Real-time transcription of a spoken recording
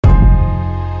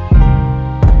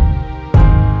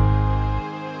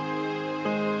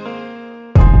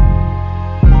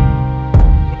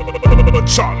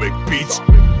Atomic beats.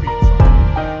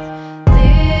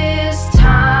 This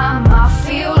time I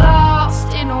feel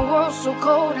lost in a world so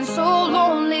cold and so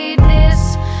lonely.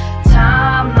 This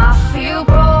time I feel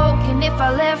broken. If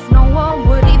I left, no one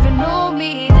would even know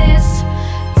me. This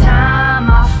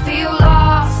time I feel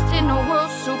lost in a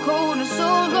world so cold and so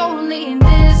lonely. And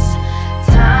this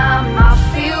time I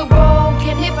feel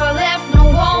broken. If I left,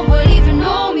 no one would even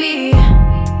know me.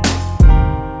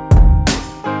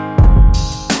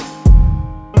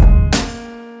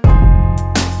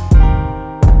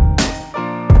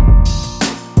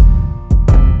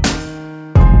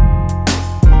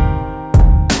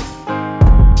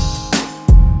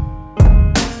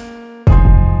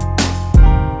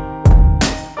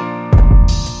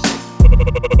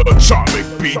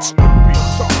 Atomic beats.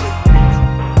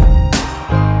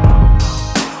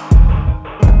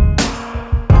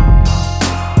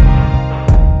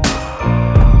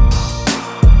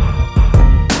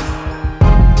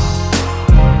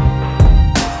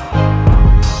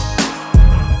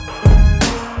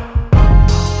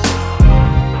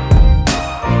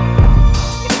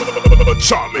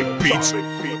 Atomic beats.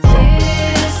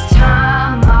 This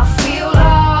time I feel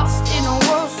lost in a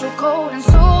world so cold and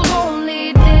so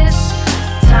lonely. This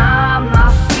time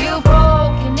I feel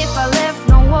broken. If I left,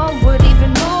 no one would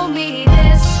even know me.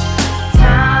 This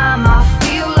time I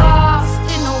feel lost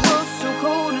in a world so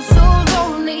cold and so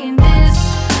lonely. And this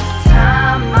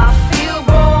time I feel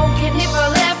broken. If I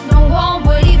left, no one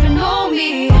would even know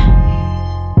me.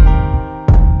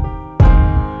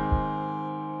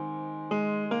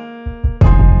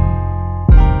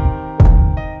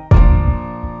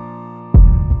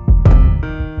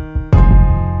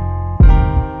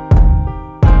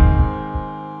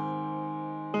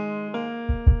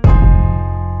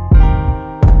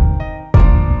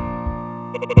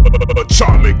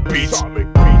 Atomic beats.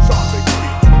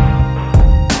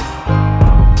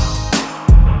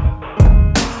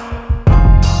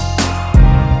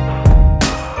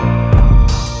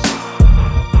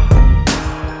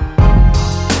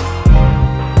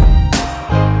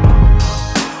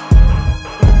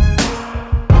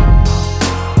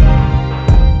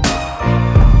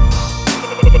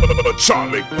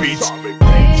 Atomic beats.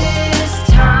 This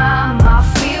time I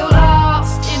feel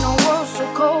lost in a world so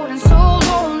cold and so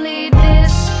lonely.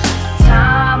 This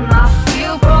time I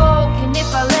feel broken.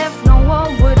 If I left, no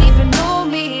one would even know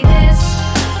me. This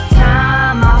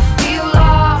time I feel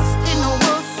lost in a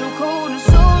world so cold and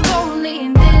so lonely.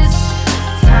 And this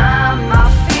time I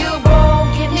feel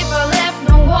broken. If I left,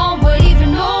 no one would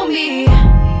even know me.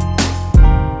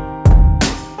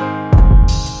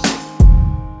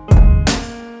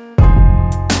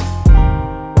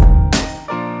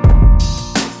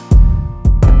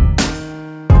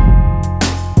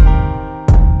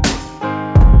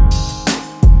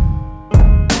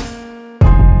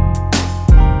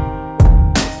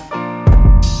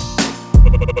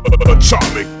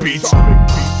 Atomic beats.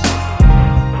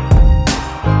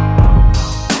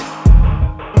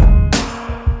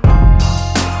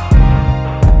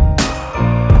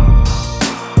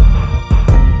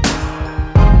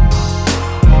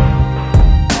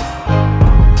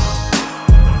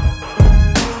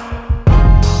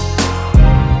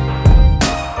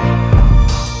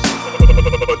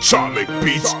 Atomic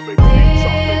beats.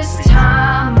 This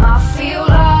time I feel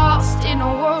lost in a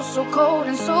world so cold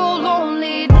and so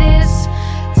lonely. This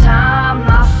time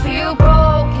I feel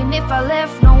broken. If I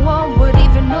left,